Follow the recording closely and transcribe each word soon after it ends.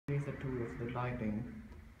overview of the lighting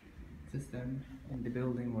system in the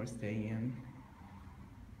building we're staying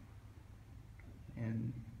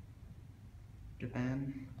in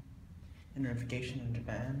Japan, and notification in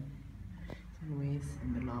Japan. Anyways,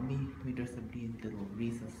 in the lobby we just have these little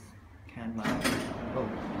recess can lights. Oh,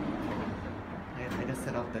 I just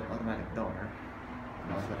set off that automatic door.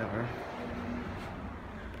 No, whatever.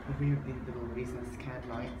 We have these little recess can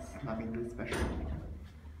lights, nothing too special,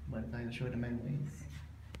 but I'll show them anyways.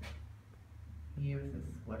 Here's this,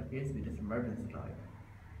 what appears to be this emergency light.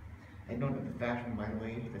 I don't have the fashion, by the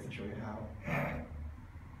way, just to show you how.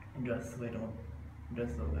 And just so I don't,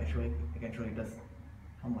 just so I can show you just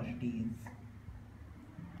how much these,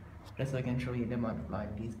 just so I can show you the amount of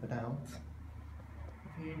light these put out.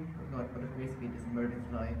 Here we've got what appears to be this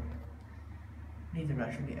emergency light. These are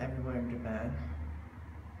actually everywhere in Japan.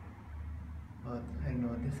 But I don't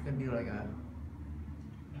know, this could be like a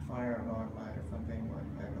fire alarm light or something, but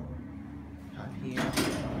I don't know. Out here,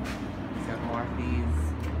 it's got more of these.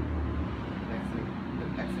 The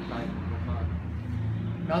exit light.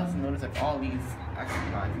 You also notice that all these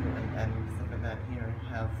exit lights and stuff like that here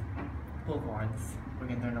have pull cords. We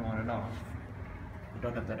can turn them on and off. We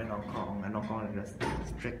don't have that in Hong Kong, and Hong Kong is just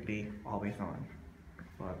strictly always on.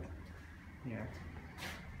 But yeah,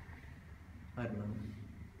 I don't know.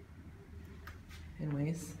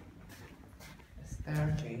 Anyways, the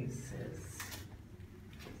staircase is,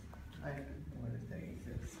 I don't know where the staircase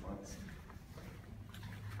is, what?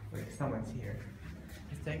 Wait, someone's here.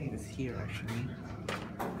 The staircase is here actually.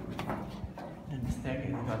 And the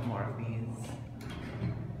staircase got more of these.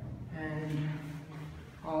 And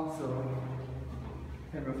also,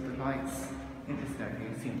 several of the lights in the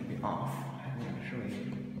staircase seem to be off. I'm going to show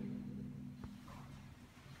you.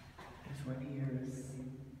 This one here is,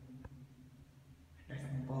 there's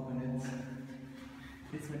an bulb in it.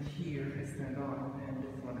 This one here is turned on, and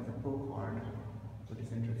this one is a pull cord, which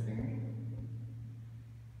is interesting.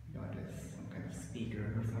 Got this some kind of speaker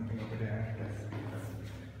or something over there. Just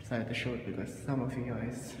decided to show it because some of you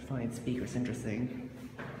guys find speakers interesting.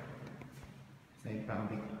 Say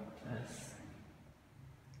probably this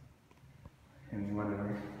and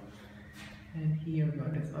whatever. And here we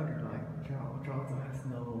got this other light, which also has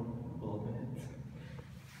no bulb in it.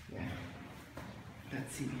 Yeah.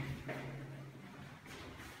 Let's see.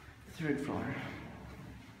 Third floor.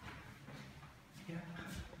 Yeah.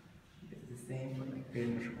 It's the same for like pretty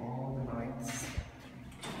much all the lights.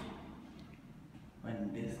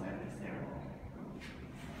 And this side of the stairwell.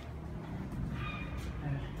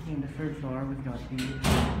 In the third floor we've got the,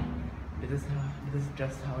 this is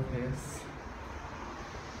just how it is.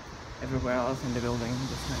 Everywhere else in the building,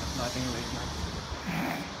 just kind of lighting right now.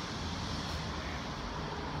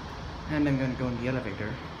 And I'm gonna go in the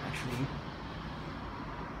elevator, actually.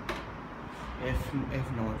 If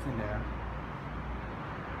no one's in there.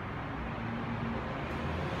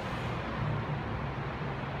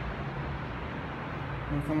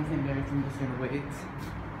 When someone's in there, I'm just gonna wait.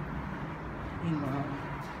 Meanwhile,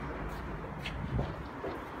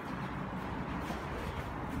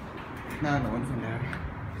 now no one's in there.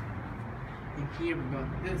 And here we got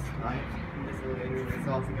this light in this elevator. It's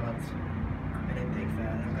also got an intake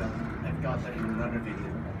fan. I've got that in another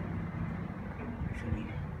video. Actually.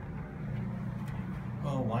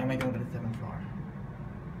 Oh, why am I going to the 7th floor?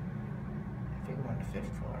 I think I'm on the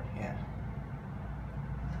 5th floor, yeah.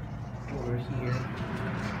 Over here.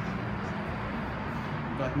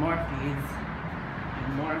 We've got more of these.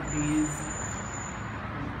 And more of these.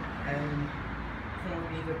 And some of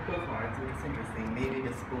these are pull cards, which is interesting. Maybe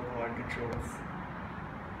this pull card controls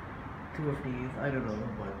 2 of these, I don't know,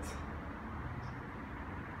 but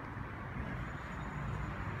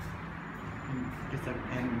this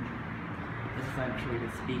is actually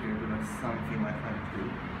the speaker because some of you might find it too.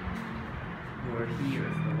 Over here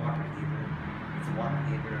is the water heater. It's a water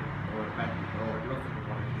heater, or it looks like a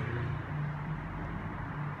water heater.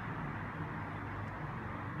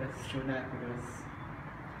 Let's show that because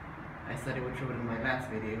I said I would show it in my last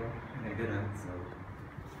video and I didn't, so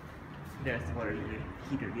there's the water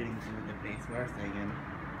heater getting to the place we're staying in.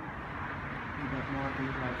 We got more of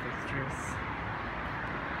these light fixtures.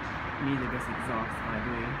 These are just exhaust, by the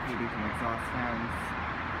way. Maybe some exhaust fans.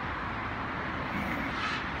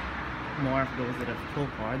 More of those that have pull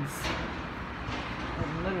cords. A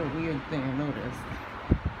little weird thing I noticed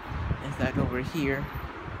is that over here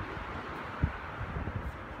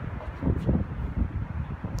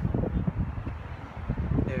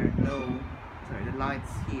the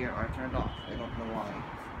lights here are turned off. I don't know why.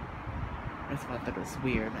 I just thought that was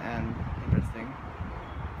weird and interesting.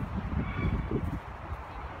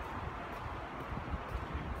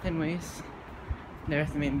 Anyways, there's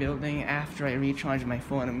the main building. After I recharge my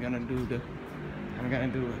phone, I'm gonna do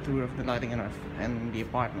a tour of the lighting in the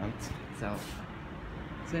apartment. So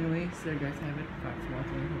anyways, there you guys have it. Thanks for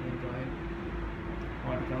watching. Hope you enjoyed.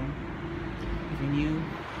 Welcome.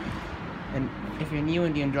 If you're new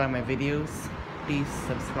and you enjoy my videos, please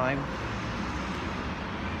subscribe.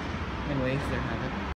 Anyways, there you have it.